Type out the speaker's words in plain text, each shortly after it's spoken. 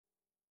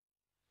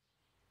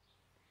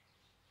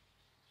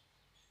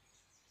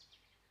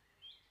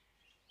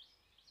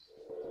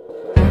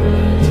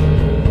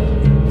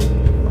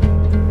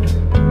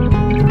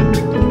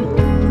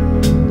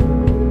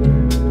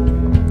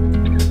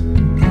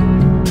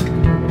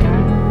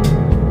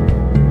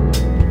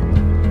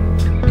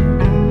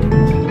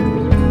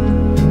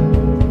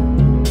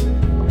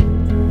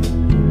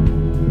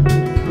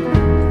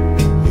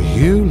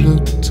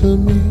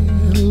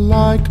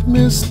like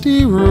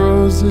misty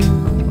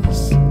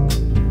roses,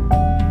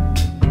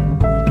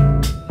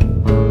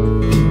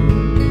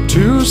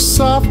 too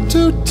soft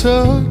to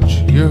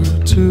touch, you're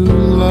too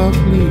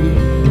lovely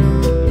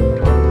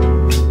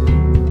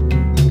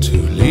to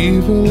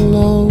leave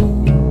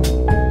alone.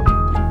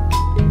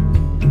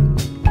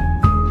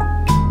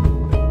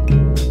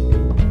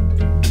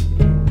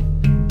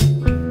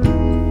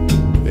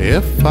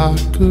 If I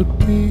could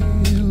be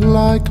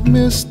like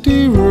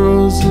misty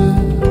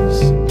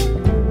roses,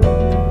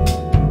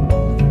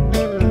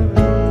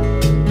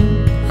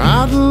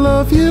 I'd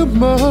love you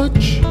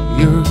much,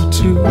 you're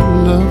too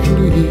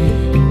lovely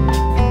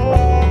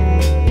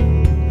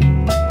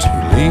to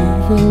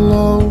leave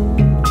alone.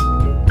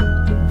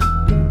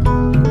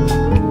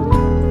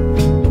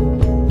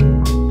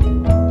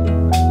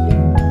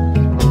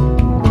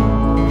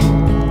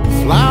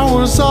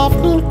 Flowers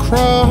often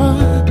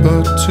cry,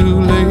 but too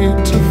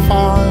late to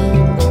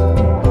find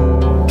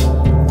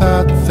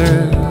that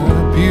their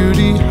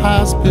beauty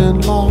has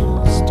been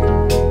lost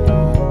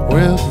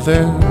with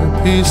their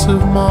peace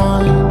of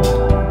mind.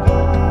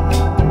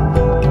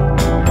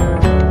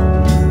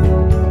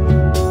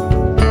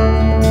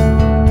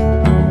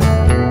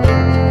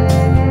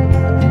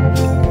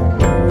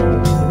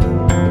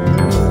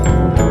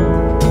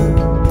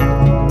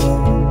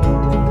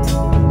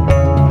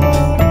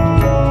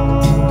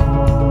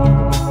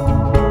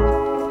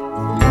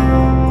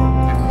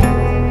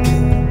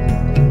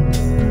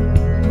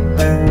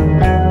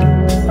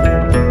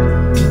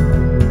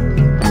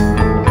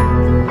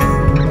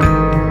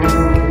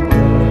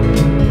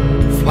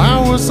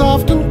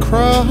 Often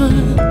cry,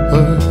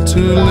 but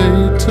too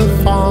late to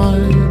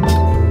find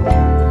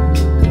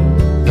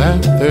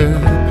that their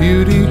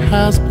beauty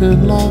has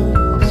been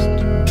lost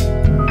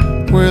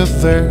with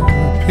their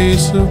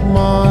peace of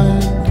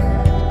mind.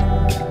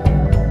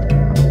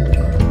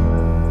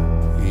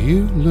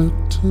 You look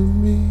to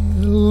me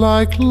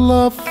like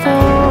love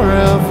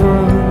forever,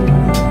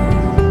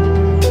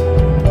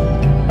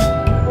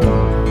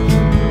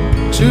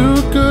 too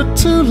good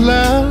to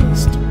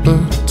last,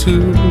 but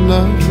too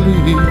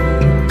lovely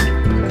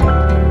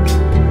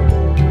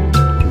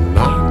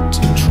not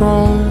to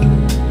try.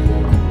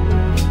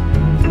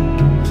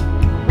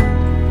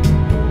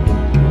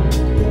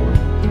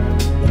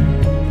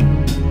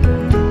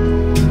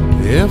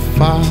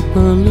 If I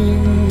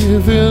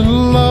believe in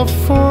love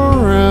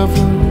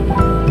forever,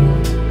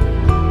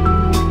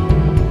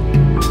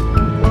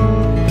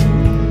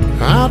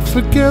 I'd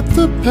forget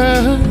the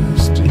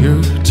past,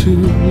 you're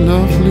too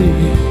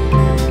lovely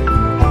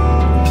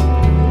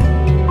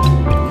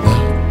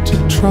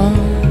try.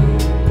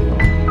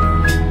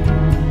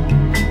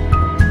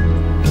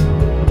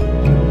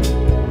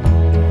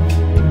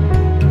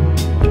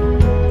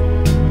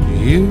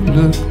 You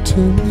look to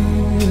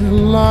me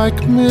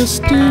like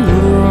misty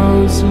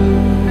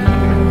roses.